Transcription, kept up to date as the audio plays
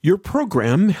Your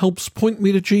program helps point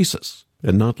me to Jesus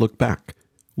and not look back.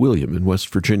 William in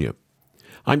West Virginia.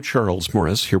 I'm Charles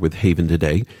Morris here with Haven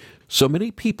Today. So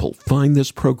many people find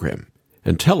this program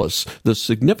and tell us the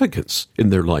significance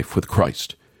in their life with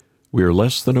Christ. We are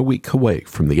less than a week away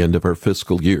from the end of our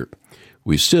fiscal year.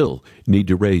 We still need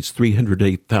to raise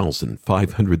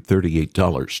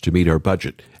 $308,538 to meet our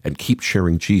budget and keep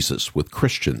sharing Jesus with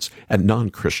Christians and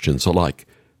non-Christians alike.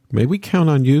 May we count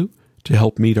on you to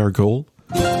help meet our goal?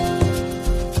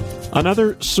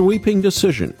 Another sweeping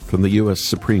decision from the U.S.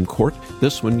 Supreme Court,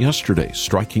 this one yesterday,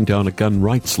 striking down a gun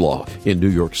rights law in New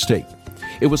York State.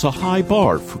 It was a high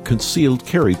bar for concealed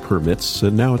carry permits,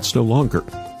 and now it's no longer.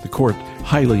 The court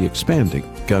highly expanding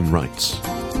gun rights.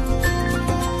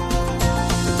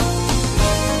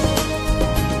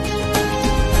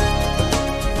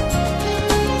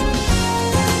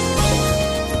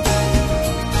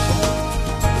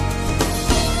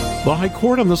 The High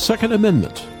Court on the Second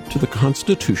Amendment to the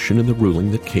Constitution in the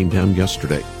ruling that came down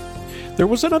yesterday. There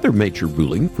was another major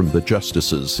ruling from the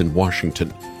justices in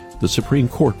Washington. The Supreme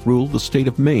Court ruled the state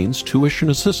of Maine's tuition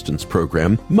assistance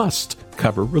program must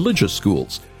cover religious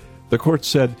schools. The court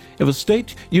said if a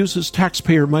state uses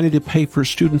taxpayer money to pay for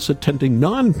students attending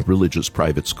non-religious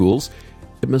private schools,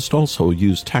 it must also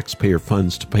use taxpayer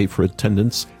funds to pay for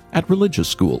attendance at religious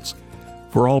schools.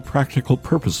 For all practical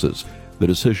purposes, the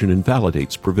decision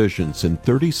invalidates provisions in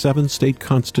 37 state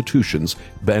constitutions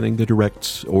banning the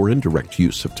direct or indirect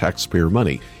use of taxpayer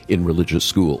money in religious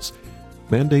schools.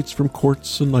 Mandates from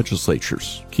courts and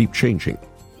legislatures keep changing.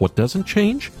 What doesn't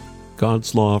change?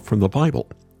 God's law from the Bible.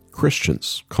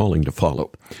 Christians calling to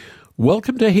follow.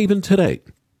 Welcome to Haven Today.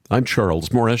 I'm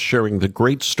Charles Morris, sharing the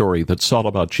great story that's all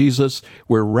about Jesus.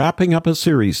 We're wrapping up a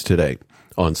series today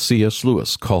on C.S.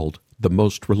 Lewis called The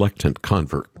Most Reluctant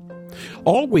Convert.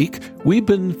 All week, we've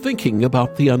been thinking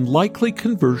about the unlikely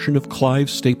conversion of Clive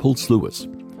Staples Lewis.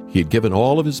 He had given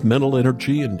all of his mental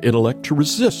energy and intellect to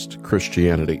resist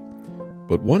Christianity.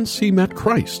 But once he met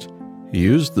Christ, he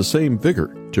used the same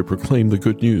vigor to proclaim the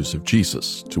good news of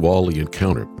Jesus to all he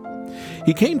encountered.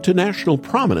 He came to national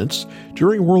prominence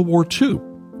during World War II,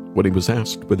 when he was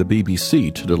asked by the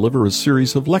BBC to deliver a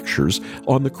series of lectures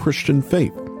on the Christian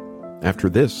faith. After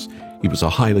this, he was a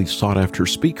highly sought-after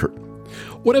speaker.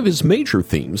 One of his major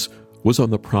themes was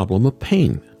on the problem of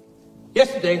pain.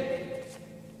 Yesterday,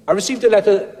 I received a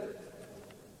letter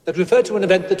that referred to an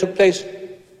event that took place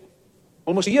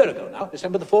almost a year ago now,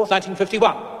 December the 4th,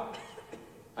 1951.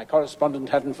 My correspondent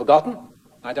hadn't forgotten.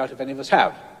 I doubt if any of us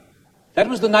have. That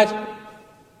was the night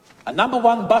a number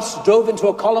 1 bus drove into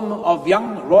a column of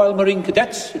young Royal Marine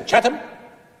cadets in Chatham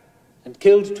and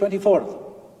killed 24 of them.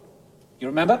 You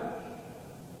remember?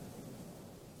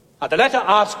 Now, the letter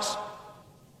asks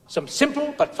some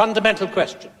simple but fundamental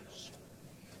questions.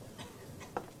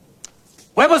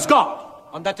 Where was God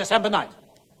on that December night?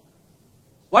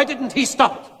 Why didn't he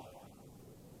stop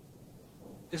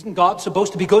it? Isn't God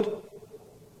supposed to be good?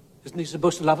 Isn't he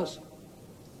supposed to love us?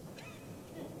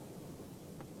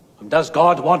 And does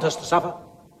God want us to suffer?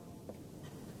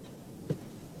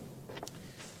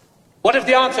 What if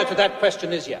the answer to that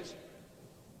question is yes?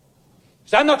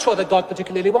 So I'm not sure that God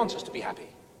particularly wants us to be happy.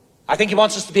 I think he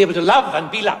wants us to be able to love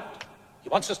and be loved. He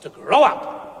wants us to grow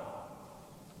up.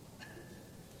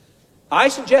 I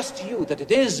suggest to you that it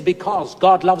is because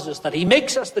God loves us that he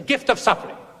makes us the gift of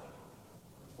suffering.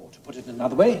 Or to put it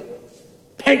another way,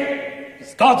 pain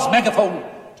is God's megaphone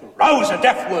to rouse a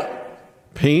deaf world.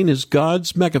 Pain is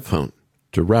God's megaphone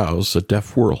to rouse a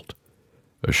deaf world.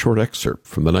 A short excerpt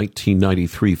from the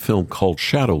 1993 film called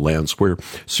Shadowlands, where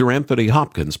Sir Anthony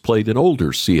Hopkins played an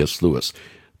older C.S. Lewis.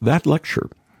 That lecture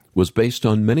was based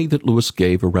on many that Lewis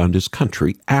gave around his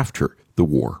country after the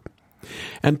war.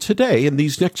 And today, in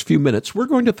these next few minutes, we're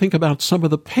going to think about some of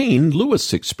the pain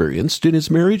Lewis experienced in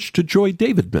his marriage to Joy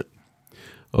Davidman.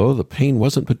 Oh, the pain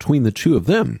wasn't between the two of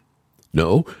them.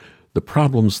 No, the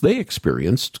problems they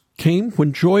experienced came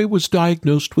when Joy was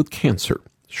diagnosed with cancer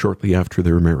shortly after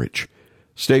their marriage.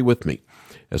 Stay with me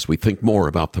as we think more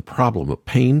about the problem of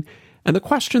pain and the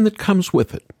question that comes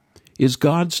with it. Is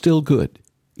God still good,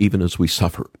 even as we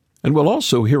suffer? And we'll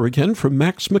also hear again from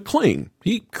Max McLean.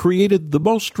 He created the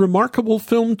most remarkable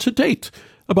film to date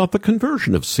about the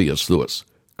conversion of C.S. Lewis,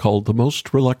 called The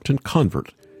Most Reluctant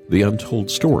Convert, the untold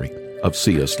story of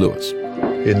C.S. Lewis.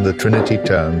 In the Trinity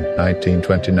term,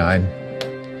 1929,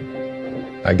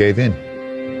 I gave in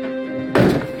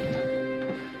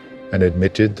and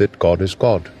admitted that God is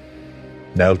God.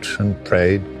 Knelt and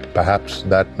prayed, perhaps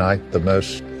that night the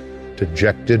most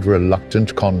dejected,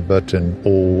 reluctant convert in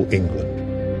all England.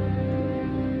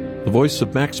 The voice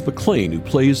of Max McLean, who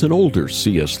plays an older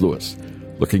C.S. Lewis.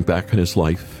 looking back on his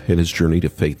life and his journey to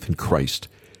faith in Christ.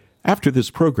 After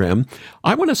this program,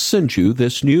 I want to send you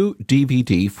this new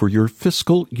DVD for your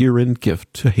fiscal year-end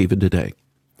gift to Haven Today.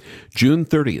 June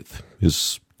 30th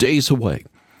is days away,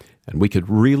 and we could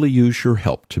really use your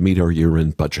help to meet our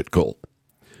year-end budget goal.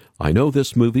 I know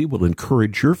this movie will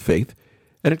encourage your faith,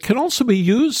 and it can also be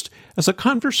used as a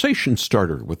conversation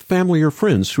starter with family or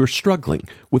friends who are struggling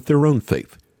with their own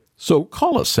faith. So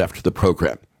call us after the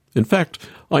program. In fact,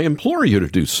 I implore you to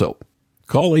do so.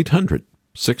 Call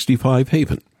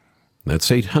 800-65-HAVEN. That's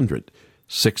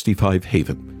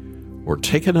 800-65-HAVEN. Or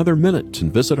take another minute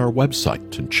and visit our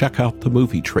website and check out the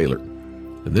movie trailer.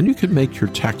 And then you can make your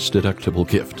tax-deductible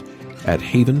gift at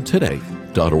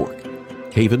haventoday.org.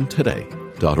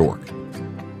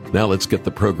 haventoday.org. Now let's get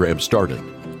the program started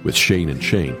with Shane and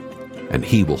Shane, and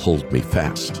He Will Hold Me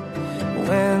Fast.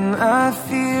 When I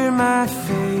fear my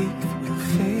faith will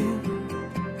fail,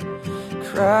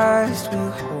 Christ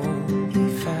will hold me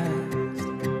fast.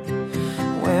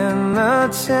 When the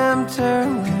tempter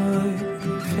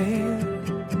would fail,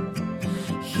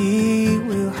 He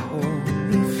will hold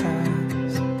me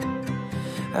fast.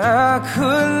 I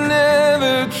could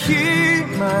never keep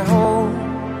my hold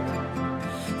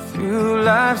through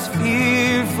life's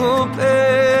fearful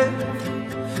path,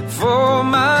 for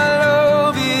my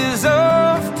love is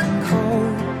often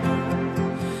cold.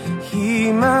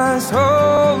 He must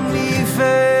hold me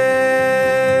fast.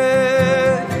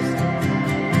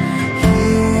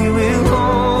 He will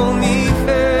hold me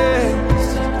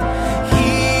fast.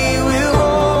 He will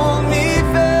hold me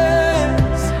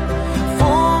fast.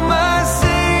 For my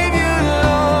Savior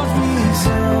loves me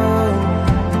so.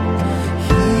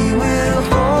 He will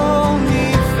hold me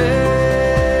fast.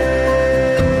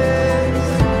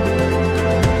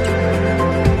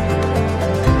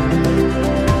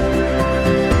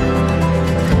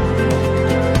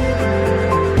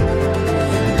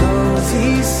 Those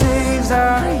He saves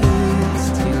are His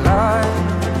delight.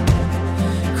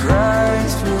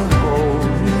 Christ will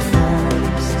hold me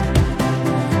fast.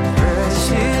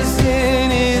 Precious in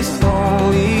His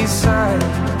holy sight,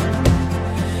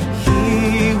 He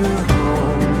will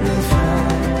hold me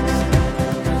fast.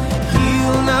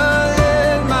 He'll not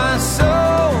let my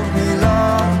soul be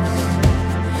lost.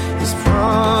 His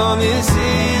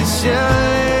promises shall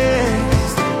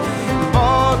last.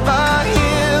 Bought by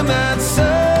Him at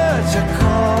such a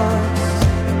cost.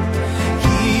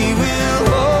 He will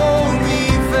hold me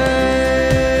fast.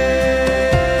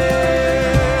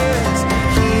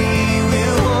 He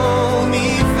will hold me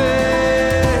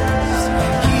fast.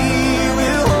 He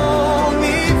will hold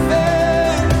me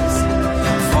fast.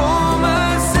 For my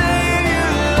Savior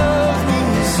loves me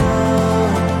so.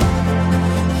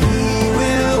 He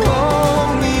will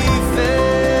hold me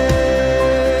fast.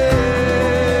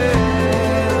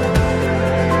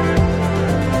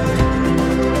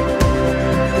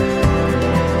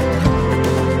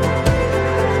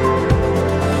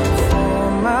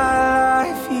 For my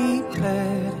life He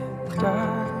bled and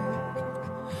died.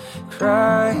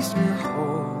 Christ will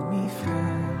hold me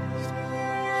fast.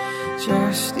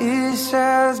 Justice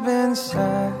has been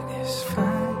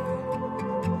satisfied.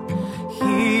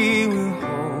 He will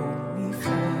hold me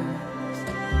fast.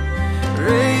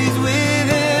 Raised with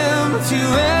Him to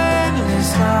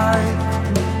endless life.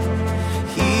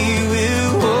 He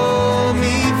will hold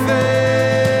me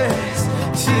fast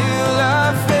till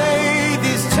our faith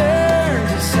is turned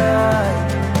aside.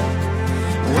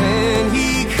 When He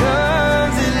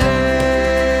comes at last,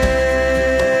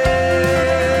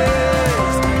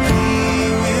 He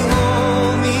will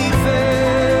hold me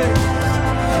fast.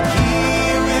 He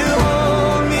will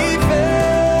hold me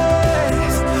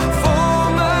fast. For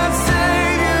my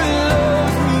Savior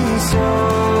loves me so.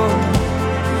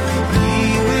 He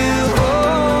will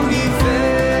hold me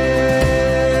fast.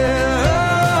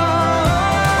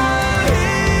 He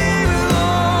will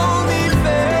hold me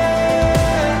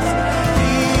fast.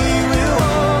 He will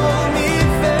hold me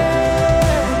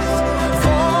fast.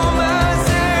 For my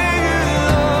Savior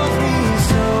loves me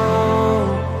so.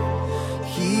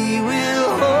 He will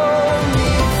hold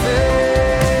me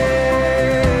fast.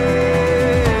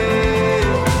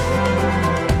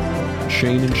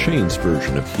 Shane and Shane's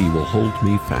version of He Will Hold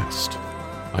Me Fast.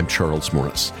 I'm Charles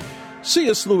Morris.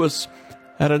 C.S. Lewis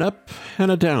had an up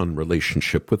and a down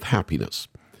relationship with happiness.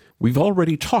 We've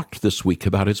already talked this week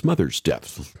about his mother's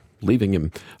death, leaving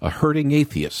him a hurting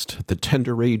atheist at the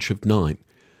tender age of 9.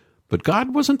 But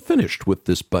God wasn't finished with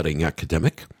this budding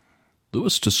academic.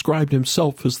 Lewis described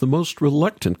himself as the most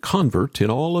reluctant convert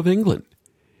in all of England.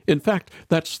 In fact,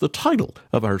 that's the title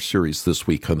of our series this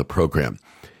week on the program.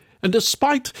 And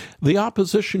despite the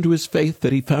opposition to his faith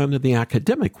that he found in the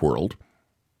academic world,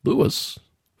 Lewis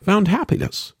found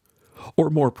happiness. Or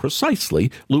more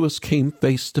precisely, Lewis came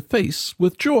face to face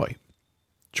with Joy.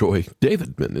 Joy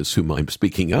Davidman is whom I'm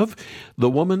speaking of, the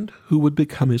woman who would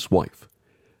become his wife.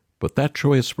 But that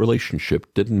joyous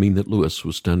relationship didn't mean that Lewis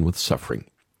was done with suffering.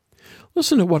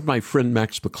 Listen to what my friend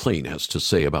Max McLean has to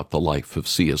say about the life of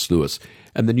C.S. Lewis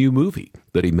and the new movie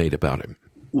that he made about him.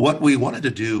 What we wanted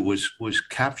to do was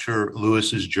capture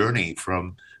Lewis's journey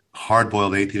from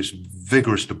hard-boiled atheist,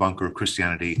 vigorous debunker of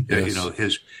Christianity.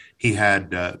 Yes. He had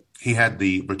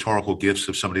the rhetorical gifts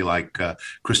of somebody like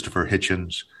Christopher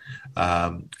Hitchens,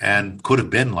 and could have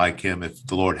been like him if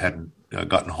the Lord hadn't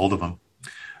gotten hold of him.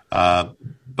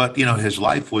 But his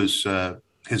life was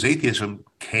his atheism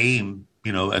came,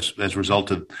 as a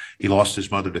result of he lost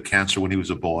his mother to cancer when he was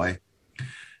a boy.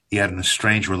 He had an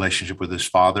estranged relationship with his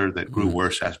father that grew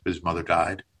worse as his mother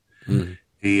died. Mm.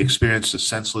 He experienced the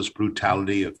senseless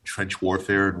brutality of trench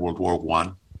warfare in World War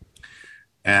I.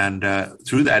 And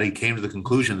through that, he came to the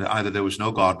conclusion that either there was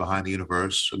no God behind the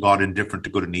universe, a God indifferent to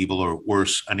good and evil, or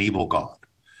worse, an evil God.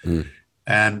 Mm.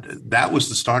 And that was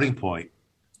the starting point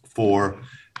for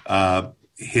the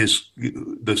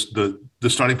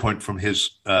starting point from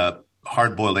his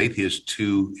hard-boiled atheist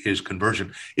to his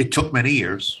conversion. It took many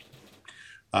years.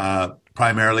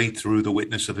 Primarily through the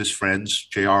witness of his friends.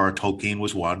 J.R.R. Tolkien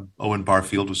was one. Owen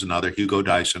Barfield was another. Hugo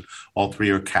Dyson. All three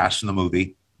are cast in the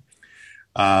movie.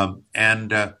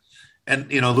 And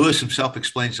Lewis himself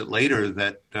explains it later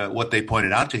that what they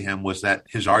pointed out to him was that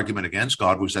his argument against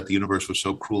God was that the universe was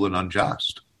so cruel and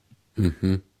unjust.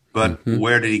 Mm-hmm. But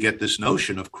where did he get this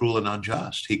notion of cruel and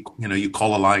unjust? You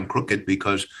call a line crooked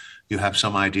because you have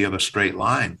some idea of a straight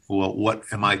line. Well, what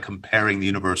am I comparing the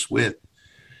universe with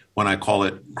when I call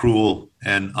it cruel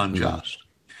and unjust?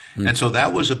 Mm-hmm. And so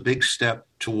that was a big step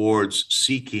towards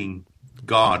seeking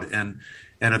God. And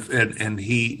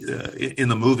he, in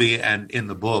the movie and in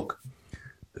the book,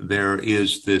 there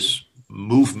is this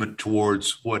movement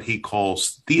towards what he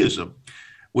calls theism,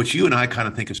 which you and I kind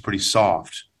of think is pretty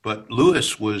soft. But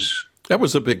Lewis was... That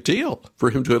was a big deal for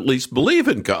him to at least believe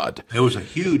in God. It was a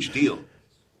huge deal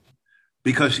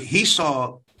because he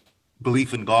saw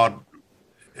belief in God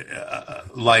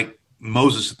like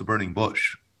Moses at the burning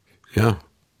bush. Yeah.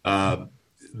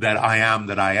 That I am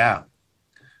that I am.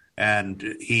 And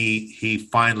he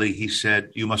finally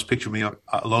said, you must picture me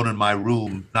alone in my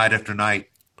room night after night,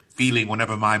 feeling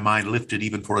whenever my mind lifted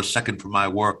even for a second from my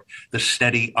work, the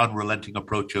steady, unrelenting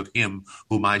approach of him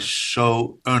whom I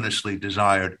so earnestly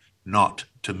desired not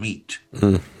to meet.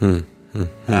 Mm-hmm.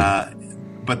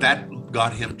 Mm-hmm. But that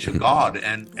got him to God.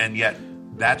 And yet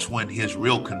that's when his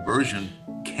real conversion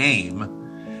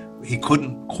came. He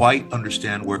couldn't quite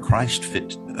understand where Christ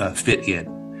fit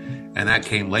in. And that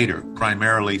came later,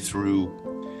 primarily through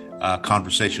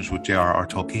conversations with J.R.R.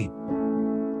 Tolkien.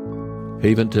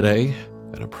 Haven today,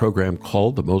 at a program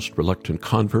called The Most Reluctant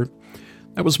Convert.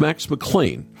 That was Max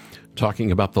McLean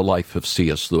talking about the life of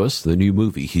C.S. Lewis, the new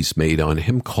movie he's made on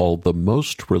him called The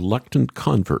Most Reluctant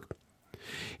Convert.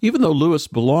 Even though Lewis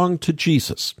belonged to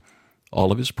Jesus,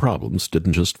 all of his problems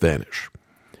didn't just vanish.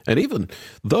 And even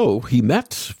though he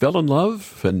met, fell in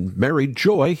love, and married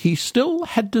Joy, he still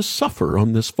had to suffer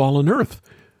on this fallen earth,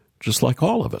 just like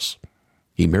all of us.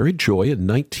 He married Joy in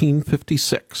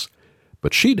 1956,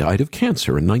 but she died of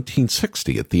cancer in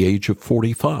 1960 at the age of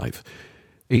 45,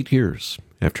 8 years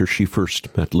after she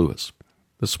first met Lewis.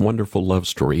 This wonderful love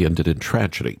story ended in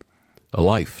tragedy, a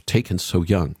life taken so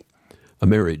young, a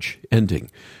marriage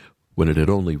ending when it had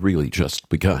only really just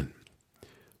begun.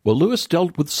 Well, Lewis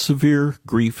dealt with severe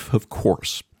grief, of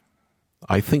course.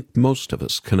 I think most of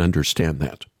us can understand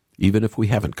that, even if we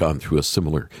haven't gone through a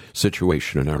similar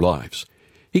situation in our lives.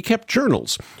 He kept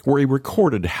journals where he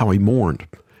recorded how he mourned.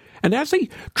 And as he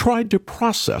tried to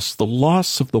process the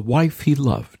loss of the wife he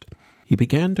loved, he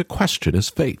began to question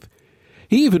his faith.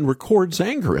 He even records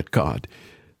anger at God.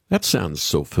 That sounds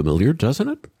so familiar, doesn't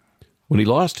it? When he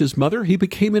lost his mother, he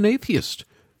became an atheist.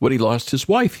 When he lost his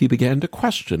wife, he began to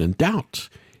question and doubt.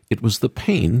 It was the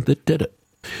pain that did it.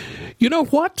 You know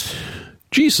what?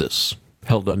 Jesus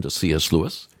held on to C.S.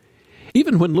 Lewis,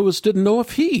 even when Lewis didn't know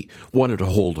if he wanted to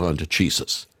hold on to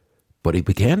Jesus. But he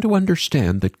began to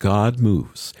understand that God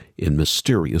moves in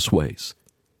mysterious ways.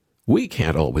 We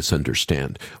can't always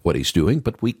understand what he's doing,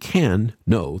 but we can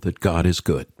know that God is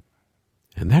good.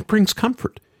 And that brings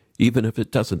comfort, even if it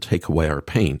doesn't take away our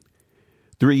pain.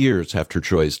 3 years after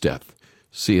Joy's death,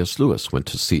 C.S. Lewis went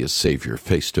to see his Savior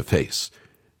face to face.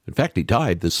 In fact, he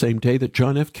died the same day that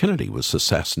John F. Kennedy was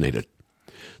assassinated.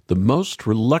 The most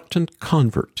reluctant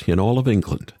convert in all of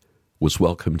England was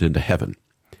welcomed into heaven,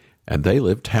 and they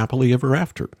lived happily ever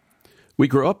after. We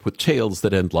grow up with tales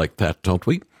that end like that, don't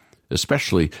we?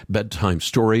 especially bedtime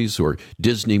stories or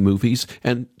Disney movies.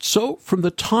 And so, from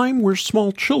the time we're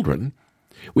small children,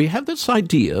 we have this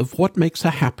idea of what makes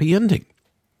a happy ending.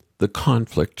 The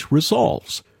conflict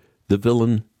resolves. The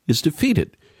villain is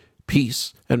defeated.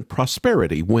 Peace and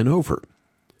prosperity win over.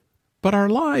 But our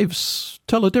lives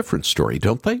tell a different story,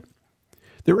 don't they?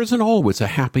 There isn't always a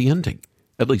happy ending,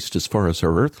 at least as far as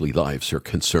our earthly lives are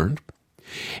concerned.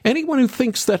 Anyone who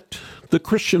thinks that the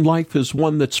Christian life is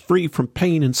one that's free from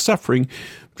pain and suffering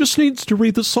just needs to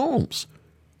read the Psalms.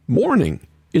 Mourning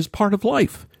is part of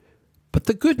life. But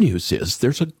the good news is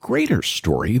there's a greater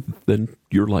story than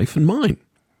your life and mine.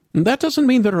 And that doesn't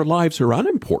mean that our lives are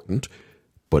unimportant,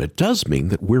 but it does mean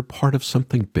that we're part of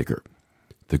something bigger,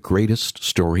 the greatest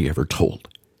story ever told.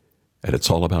 And it's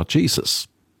all about Jesus,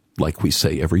 like we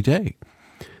say every day.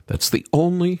 That's the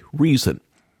only reason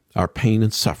our pain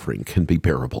and suffering can be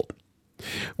bearable.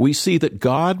 We see that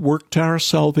God worked our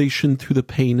salvation through the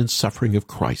pain and suffering of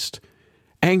Christ.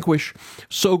 Anguish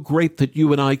so great that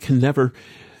you and I can never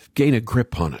gain a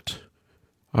grip on it.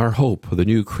 Our hope of the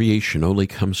new creation only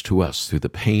comes to us through the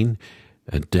pain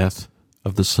and death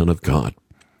of the Son of God.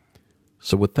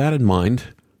 So with that in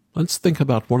mind, let's think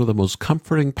about one of the most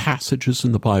comforting passages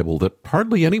in the Bible that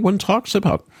hardly anyone talks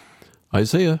about,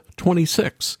 Isaiah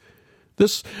 26.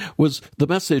 This was the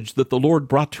message that the Lord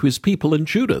brought to his people in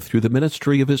Judah through the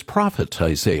ministry of his prophet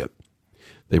Isaiah.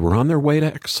 They were on their way to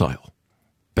exile.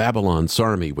 Babylon's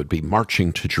army would be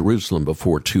marching to Jerusalem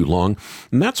before too long,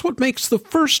 and that's what makes the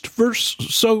first verse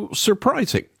so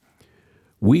surprising.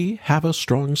 We have a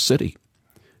strong city.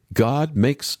 God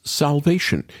makes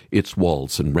salvation its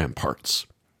walls and ramparts.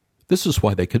 This is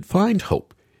why they could find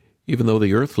hope. Even though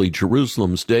the earthly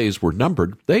Jerusalem's days were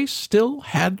numbered, they still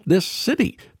had this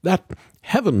city, that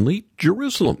heavenly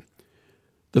Jerusalem.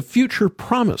 The future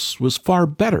promise was far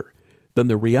better than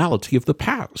the reality of the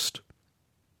past.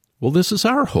 Well, this is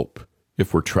our hope,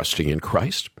 if we're trusting in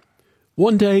Christ.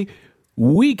 One day,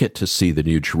 we get to see the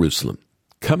new Jerusalem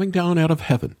coming down out of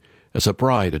heaven as a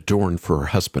bride adorned for her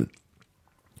husband.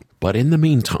 But in the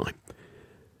meantime,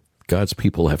 God's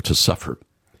people have to suffer.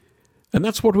 And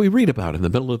that's what we read about in the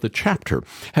middle of the chapter.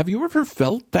 Have you ever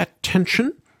felt that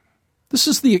tension? This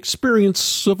is the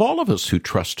experience of all of us who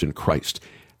trust in Christ.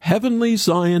 Heavenly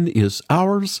Zion is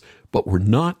ours, but we're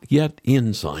not yet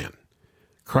in Zion.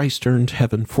 Christ earned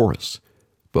heaven for us,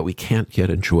 but we can't yet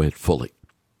enjoy it fully.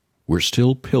 We're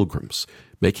still pilgrims,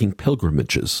 making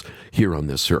pilgrimages here on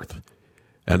this earth.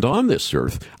 And on this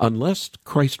earth, unless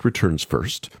Christ returns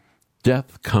first,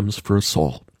 death comes for us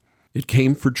all. It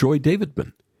came for Joy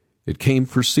Davidman. It came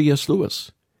for C.S.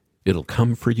 Lewis. It'll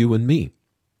come for you and me.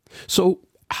 So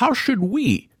how should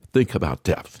we think about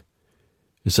death?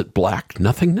 Is it black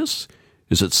nothingness?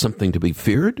 Is it something to be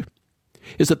feared?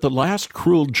 Is it the last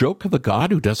cruel joke of a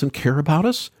God who doesn't care about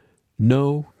us?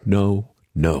 No, no,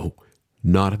 no,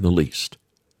 not in the least.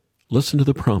 Listen to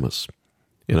the promise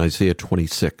in Isaiah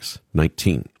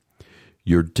 26:19.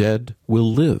 Your dead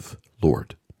will live,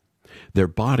 Lord. Their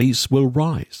bodies will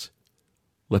rise.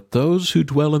 Let those who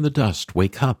dwell in the dust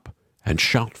wake up and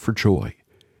shout for joy.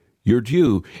 Your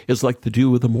dew is like the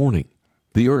dew of the morning.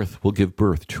 The earth will give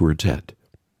birth to her dead.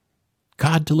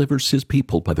 God delivers his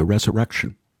people by the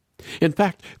resurrection. In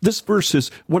fact, this verse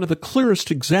is one of the clearest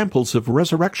examples of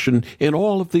resurrection in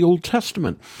all of the Old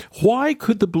Testament. Why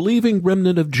could the believing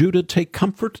remnant of Judah take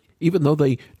comfort, even though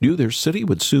they knew their city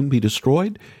would soon be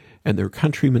destroyed and their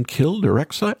countrymen killed or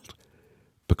exiled?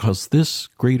 Because this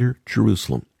greater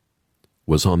Jerusalem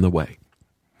was on the way.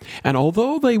 And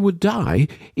although they would die,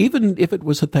 even if it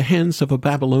was at the hands of a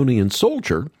Babylonian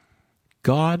soldier,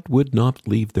 God would not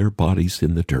leave their bodies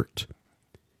in the dirt.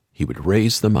 He would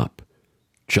raise them up,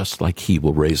 just like he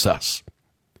will raise us.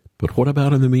 But what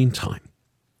about in the meantime?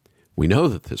 We know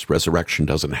that this resurrection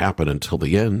doesn't happen until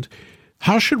the end.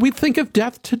 How should we think of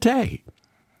death today?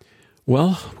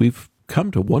 Well, we've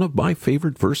come to one of my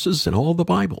favorite verses in all the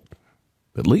Bible,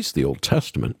 at least the Old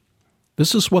Testament.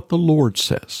 This is what the Lord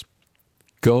says.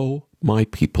 Go, my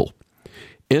people,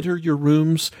 enter your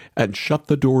rooms and shut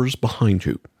the doors behind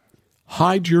you.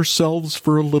 Hide yourselves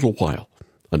for a little while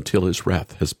until his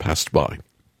wrath has passed by.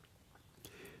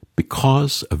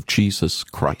 Because of Jesus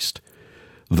Christ,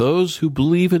 those who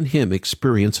believe in him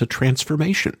experience a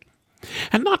transformation.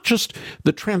 And not just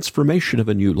the transformation of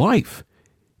a new life.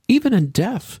 Even in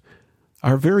death,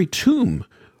 our very tomb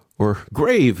or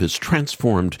grave is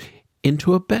transformed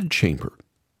into a bedchamber.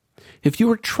 If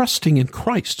you are trusting in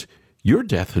Christ, your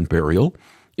death and burial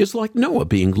is like Noah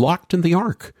being locked in the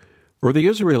ark, or the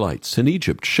Israelites in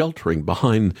Egypt sheltering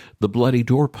behind the bloody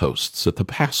doorposts at the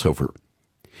Passover.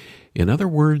 In other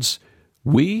words,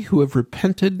 we who have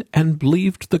repented and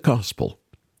believed the gospel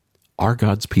are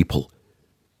God's people,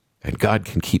 and God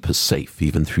can keep us safe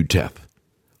even through death.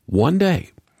 One day,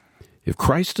 if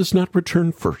Christ does not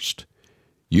return first,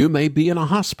 you may be in a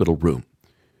hospital room.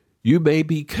 You may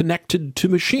be connected to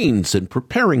machines and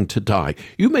preparing to die.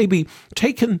 You may be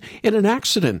taken in an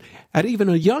accident at even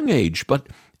a young age, but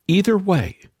either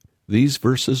way, these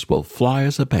verses will fly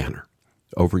as a banner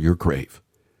over your grave.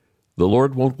 The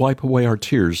Lord won't wipe away our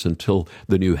tears until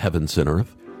the new heavens and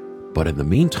earth, but in the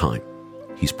meantime,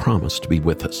 He's promised to be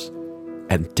with us.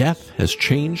 And death has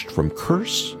changed from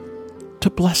curse to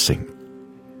blessing.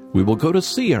 We will go to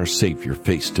see our Savior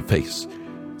face to face.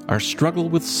 Our struggle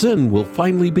with sin will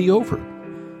finally be over.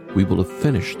 We will have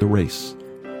finished the race,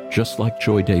 just like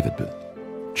Joy Davidman,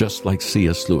 just like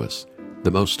C.S. Lewis,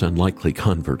 the most unlikely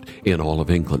convert in all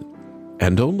of England.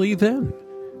 And only then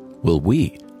will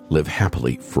we live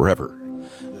happily forever.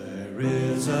 There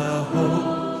is a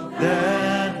hope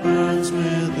that burns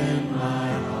within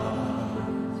my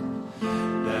heart,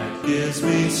 that gives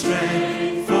me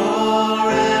strength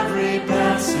for every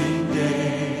passing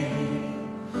day.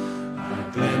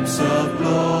 A glimpse of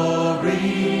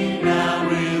glory now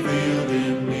revealed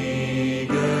in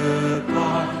meager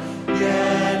part,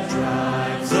 yet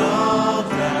drives all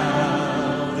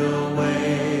doubt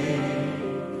away.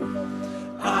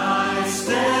 I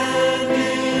stand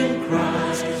in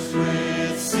Christ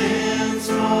with sins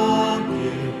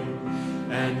forgiven,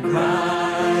 and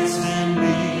Christ in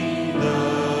me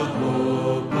the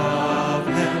hope of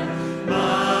heaven.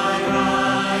 My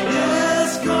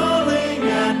highest calling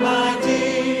and my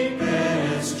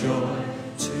deepest joy,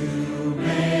 to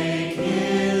make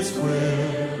His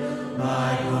will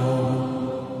my home.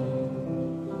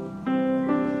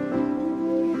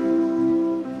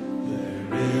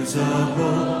 There is a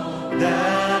hope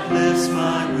that lifts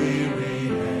my weary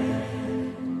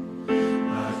head,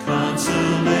 a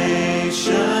consolation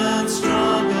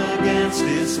strong against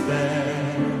despair,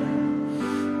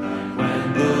 that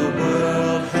when the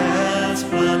world has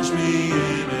plunged me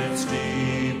in its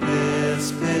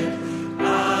deepest pit,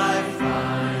 I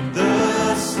find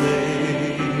the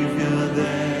Savior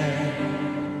there.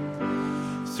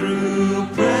 Through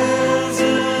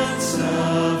present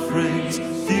sufferings,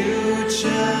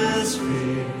 futures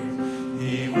fear,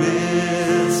 He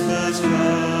whispers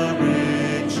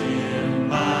courage in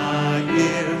my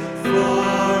ear. For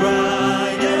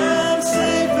I am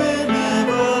safe in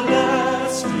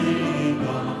everlasting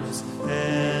arms,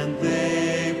 and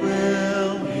they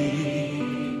will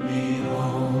lead me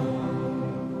home.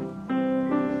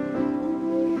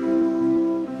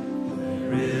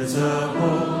 There is a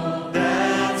hope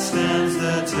that stands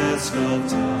the test of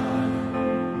time,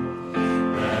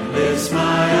 that lifts my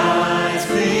eyes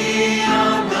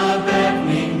beyond the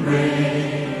beckoning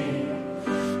grave,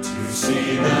 to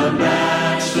see the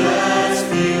matchless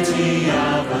beauty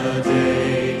of a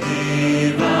day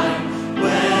divine,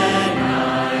 when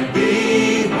I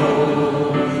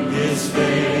behold His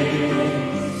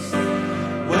face.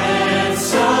 When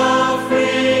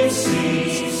suffering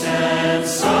cease and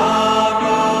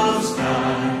sorrows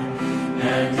die,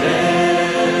 and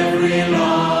every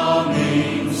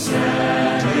longing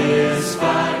satisfied,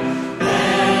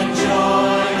 then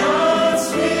joy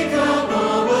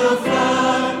unspeakable will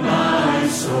flood my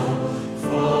soul,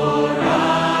 for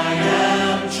I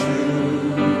am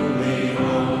truly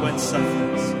whole. When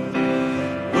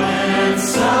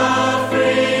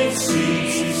suffering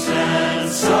cease and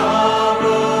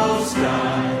sorrows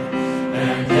die,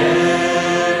 and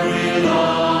every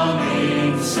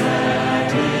longing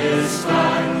satisfied,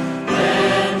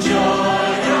 then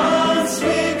joy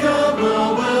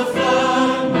unspeakable will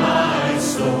flood my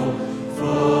soul,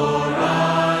 for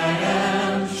I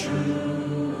am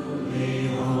truly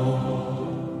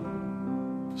whole.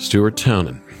 Stuart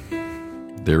Townend,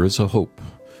 there is a hope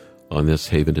on this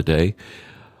Haven today.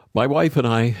 My wife and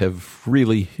I have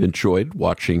really enjoyed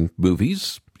watching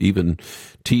movies, even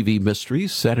TV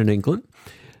mysteries set in England.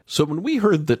 So when we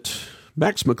heard that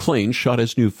Max McLean shot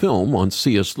his new film on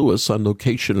C.S. Lewis on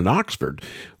location in Oxford,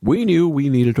 we knew we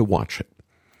needed to watch it.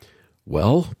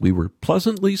 Well, we were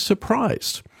pleasantly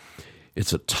surprised.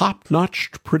 It's a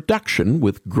top-notch production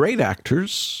with great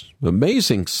actors,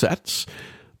 amazing sets,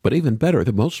 but even better,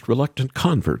 The Most Reluctant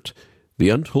Convert, the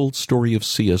untold story of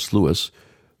C.S. Lewis,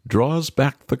 draws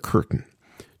back the curtain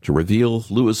to reveal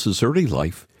Lewis's early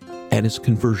life and his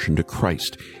conversion to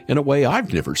Christ in a way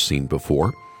I've never seen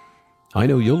before. I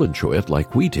know you'll enjoy it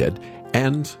like we did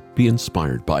and be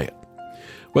inspired by it.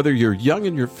 Whether you're young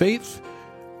in your faith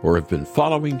or have been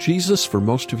following Jesus for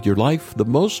most of your life, The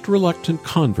Most Reluctant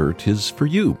Convert is for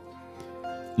you.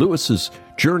 Lewis's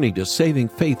journey to saving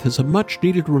faith is a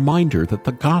much-needed reminder that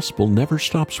the gospel never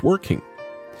stops working.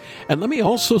 And let me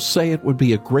also say it would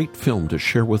be a great film to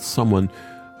share with someone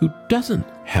who doesn't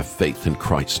have faith in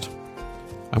Christ.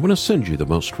 I want to send you The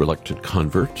Most Reluctant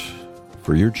Convert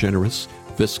for your generous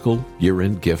fiscal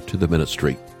year-end gift to the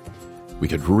ministry. We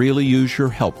could really use your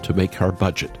help to make our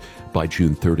budget by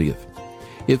June 30th.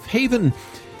 If Haven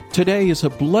today is a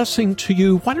blessing to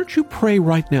you, why don't you pray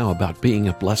right now about being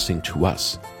a blessing to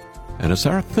us? And as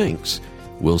our thanks,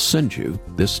 we'll send you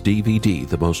this DVD,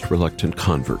 The Most Reluctant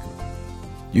Convert.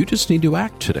 You just need to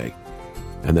act today.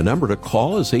 And the number to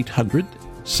call is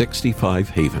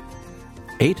 800-65-HAVEN.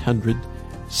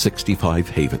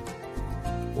 800-65-HAVEN.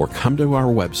 Or come to our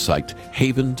website,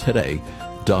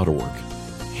 haventoday.org.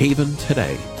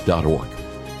 haventoday.org.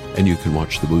 And you can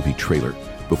watch the movie trailer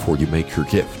before you make your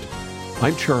gift.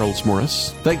 I'm Charles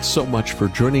Morris. Thanks so much for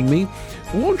joining me.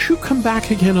 Won't you come back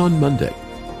again on Monday,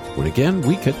 when again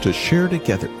we get to share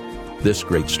together this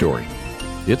great story.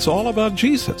 It's all about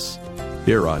Jesus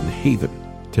here on Haven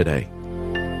Today.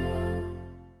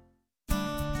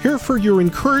 Here for your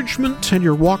encouragement and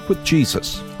your walk with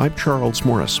Jesus. I'm Charles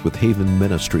Morris with Haven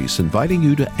Ministries, inviting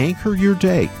you to anchor your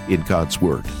day in God's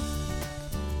Word.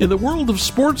 In the world of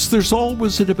sports, there's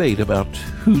always a debate about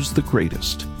who's the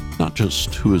greatest. Not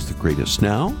just who is the greatest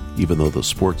now, even though the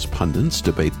sports pundits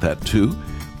debate that too,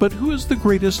 but who is the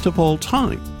greatest of all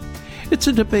time. It's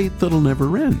a debate that'll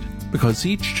never end, because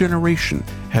each generation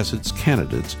has its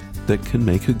candidates that can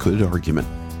make a good argument.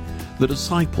 The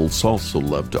disciples also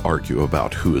love to argue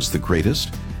about who is the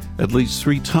greatest. At least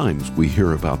 3 times we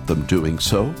hear about them doing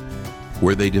so.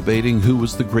 Were they debating who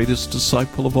was the greatest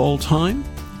disciple of all time?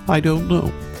 I don't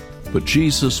know. But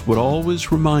Jesus would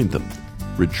always remind them,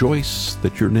 rejoice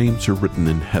that your names are written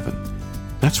in heaven.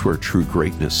 That's where true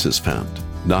greatness is found,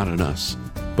 not in us,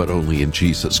 but only in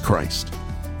Jesus Christ.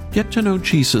 Get to know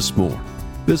Jesus more.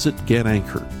 Visit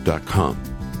getanchor.com.